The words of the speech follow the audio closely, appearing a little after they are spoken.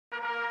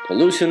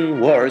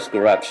Pollution, wars,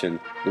 corruption,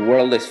 the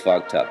world is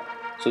fucked up.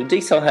 So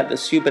Diesel had the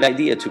stupid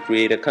idea to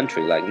create a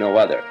country like no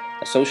other,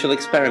 a social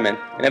experiment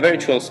and a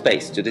virtual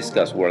space to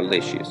discuss world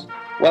issues.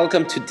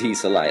 Welcome to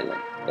Diesel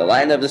Island, the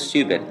land of the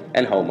stupid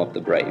and home of the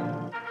brave.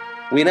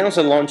 We announced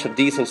the launch of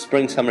Diesel's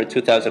Spring-Summer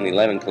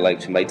 2011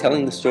 collection by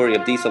telling the story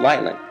of Diesel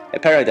Island, a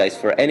paradise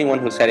for anyone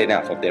who's had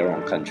enough of their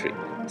own country.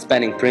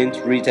 Spanning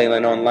print, retail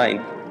and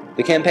online,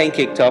 the campaign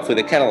kicked off with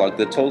a catalog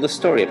that told the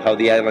story of how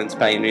the island's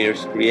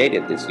pioneers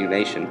created this new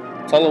nation,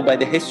 followed by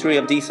the History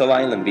of Diesel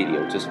Island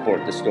video to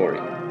support the story.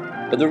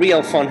 But the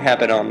real fun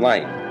happened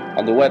online.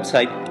 On the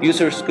website,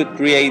 users could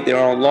create their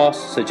own laws,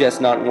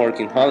 suggest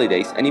non-working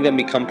holidays, and even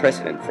become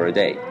president for a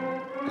day.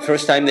 The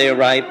first time they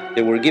arrived,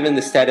 they were given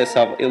the status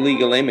of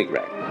illegal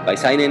immigrant. By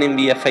signing in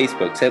via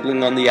Facebook,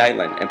 settling on the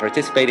island, and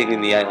participating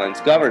in the island's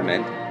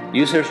government,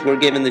 users were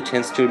given the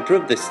chance to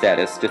improve this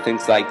status to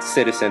things like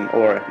citizen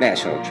or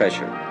national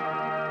treasure.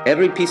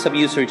 Every piece of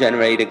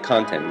user-generated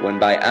content went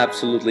by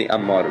absolutely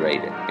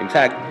unmoderated. In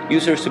fact,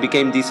 users who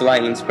became Diesel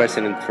Island's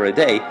president for a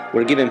day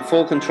were given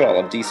full control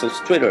of Diesel's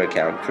Twitter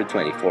account for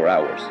 24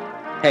 hours.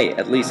 Hey,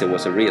 at least it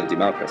was a real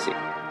democracy.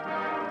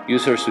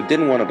 Users who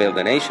didn't want to build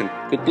a nation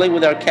could play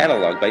with our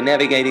catalog by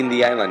navigating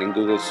the island in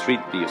Google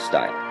Street View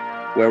style,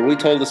 where we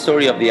told the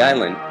story of the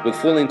island with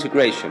full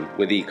integration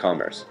with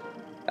e-commerce.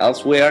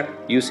 Elsewhere,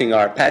 using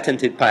our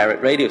patented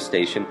pirate radio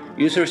station,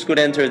 users could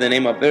enter the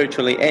name of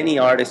virtually any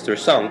artist or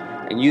song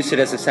and use it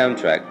as a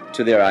soundtrack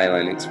to their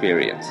island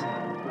experience.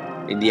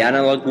 In the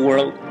analog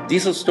world,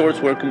 Diesel stores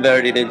were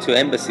converted into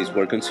embassies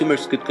where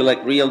consumers could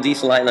collect real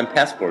Diesel Island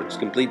passports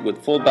complete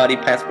with full-body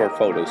passport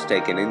photos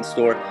taken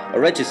in-store or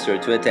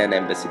registered to attend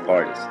embassy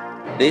parties.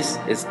 This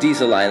is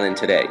Diesel Island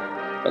today,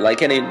 but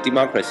like any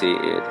democracy,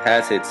 it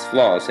has its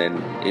flaws and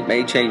it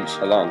may change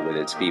along with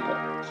its people.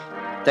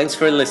 Thanks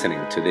for listening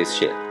to this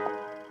shit.